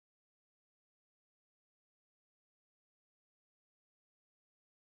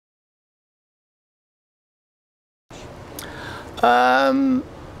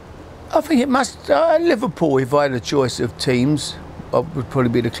I think it must. Liverpool, if I had a choice of teams, would probably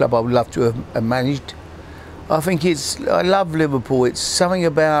be the club I would love to have managed. I think I love Liverpool. It's something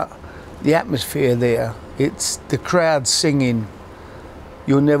about the atmosphere there. It's the crowd singing,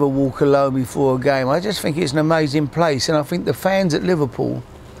 "You'll never walk alone" before a game. I just think it's an amazing place, and I think the fans at Liverpool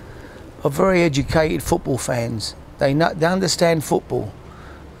are very educated football fans. They understand football,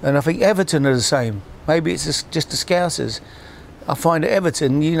 and I think Everton are the same. Maybe it's just the Scousers. I find at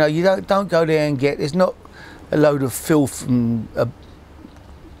Everton, you know, you don't go there and there's not a load of filth and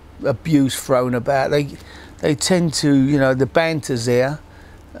abuse thrown about. They tend to, you know, the banter's there,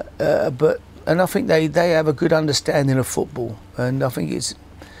 and I think they have a good understanding of football, and I think it's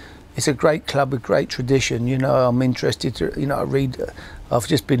a great club, a great tradition. You know, I'm interested to, you know, I've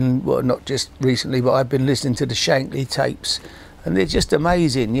just been, well, not just recently, but I've been listening to the Shankly tapes, and they're just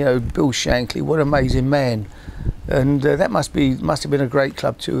amazing. You know, Bill Shankly, what an amazing man, and that must have been a great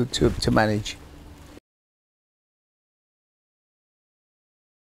club to manage.